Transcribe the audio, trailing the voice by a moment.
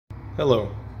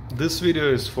Hello, this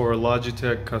video is for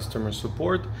Logitech customer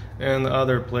support and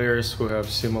other players who have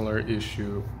similar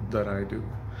issue that I do.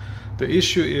 The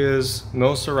issue is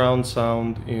no surround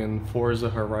sound in Forza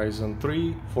Horizon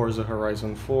 3, Forza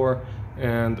Horizon 4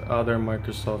 and other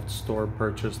Microsoft Store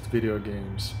purchased video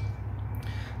games.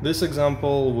 This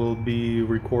example will be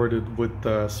recorded with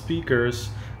the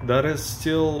speakers. That is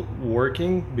still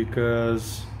working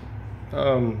because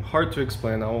hard to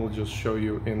explain. I will just show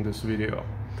you in this video.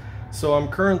 So I'm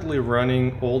currently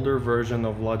running older version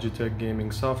of Logitech gaming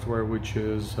software, which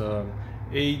is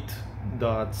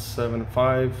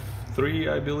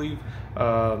 8.753, I believe.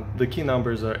 The key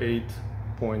numbers are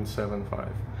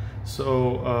 8.75.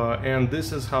 So and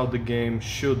this is how the game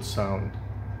should sound.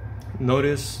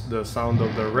 Notice the sound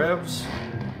of the revs,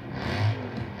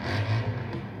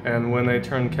 and when I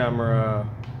turn camera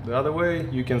the other way,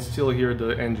 you can still hear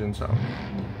the engine sound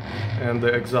and the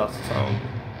exhaust sound.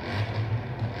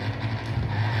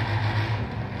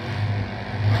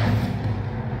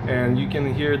 And you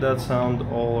can hear that sound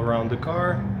all around the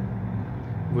car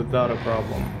without a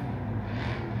problem.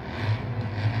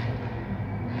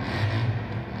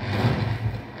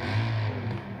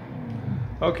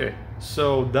 Okay,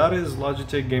 so that is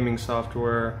Logitech gaming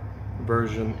software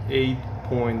version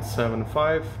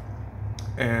 8.75,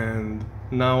 and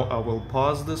now I will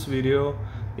pause this video,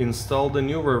 install the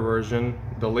newer version,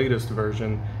 the latest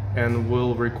version, and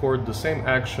we'll record the same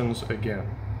actions again.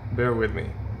 Bear with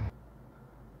me.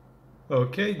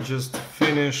 Okay, just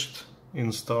finished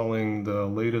installing the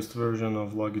latest version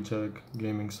of Logitech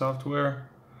gaming software.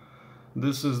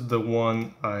 This is the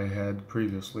one I had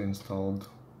previously installed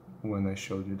when I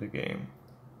showed you the game.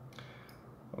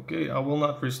 Okay, I will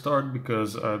not restart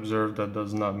because I observed that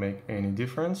does not make any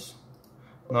difference.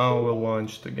 Now we'll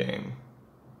launch the game.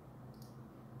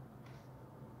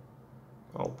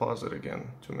 I'll pause it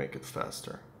again to make it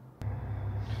faster.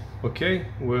 Okay,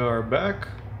 we are back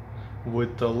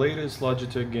with the latest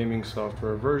Logitech gaming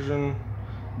software version,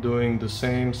 doing the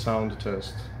same sound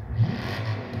test.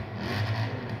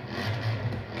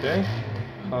 Okay,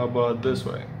 how about this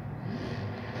way?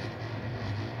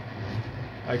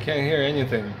 I can't hear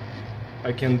anything.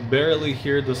 I can barely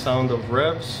hear the sound of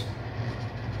revs.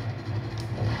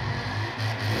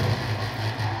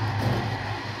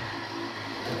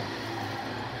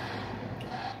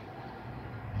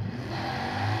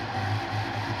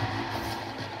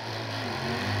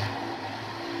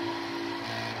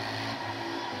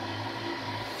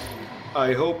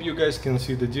 I hope you guys can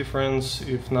see the difference.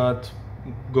 If not,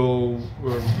 go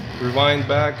rewind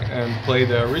back and play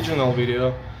the original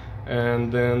video and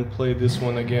then play this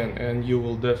one again, and you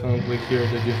will definitely hear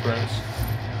the difference.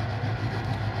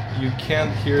 You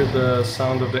can't hear the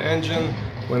sound of the engine.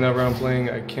 Whenever I'm playing,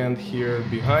 I can't hear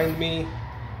behind me.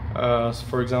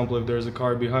 For example, if there's a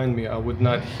car behind me, I would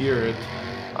not hear it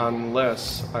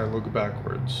unless I look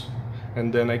backwards.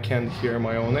 And then I can't hear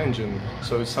my own engine,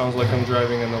 so it sounds like I'm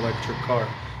driving an electric car.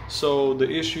 So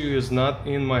the issue is not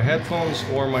in my headphones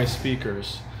or my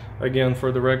speakers. Again,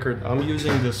 for the record, I'm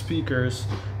using the speakers,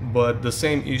 but the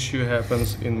same issue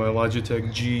happens in my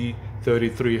Logitech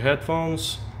G33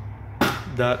 headphones.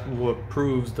 That what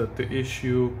proves that the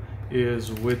issue is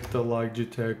with the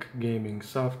Logitech gaming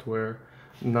software,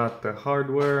 not the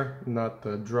hardware, not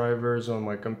the drivers on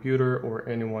my computer or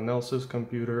anyone else's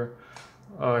computer.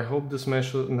 I hope this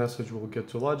message will get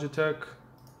to Logitech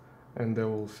and they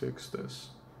will fix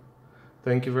this.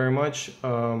 Thank you very much.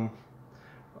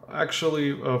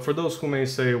 Actually, for those who may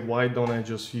say, why don't I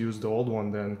just use the old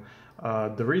one then?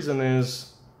 The reason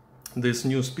is these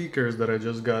new speakers that I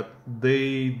just got,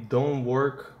 they don't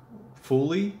work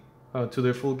fully to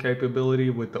their full capability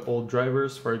with the old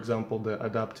drivers. For example, the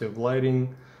adaptive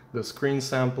lighting, the screen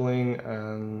sampling,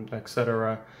 and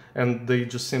etc. And they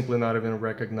just simply not even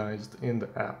recognized in the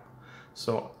app.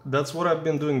 So that's what I've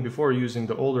been doing before using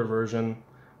the older version,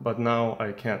 but now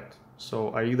I can't. So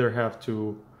I either have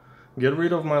to get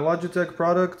rid of my Logitech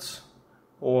products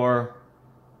or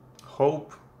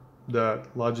hope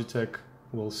that Logitech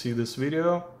will see this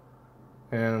video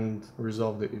and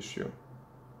resolve the issue.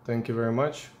 Thank you very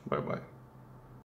much. Bye bye.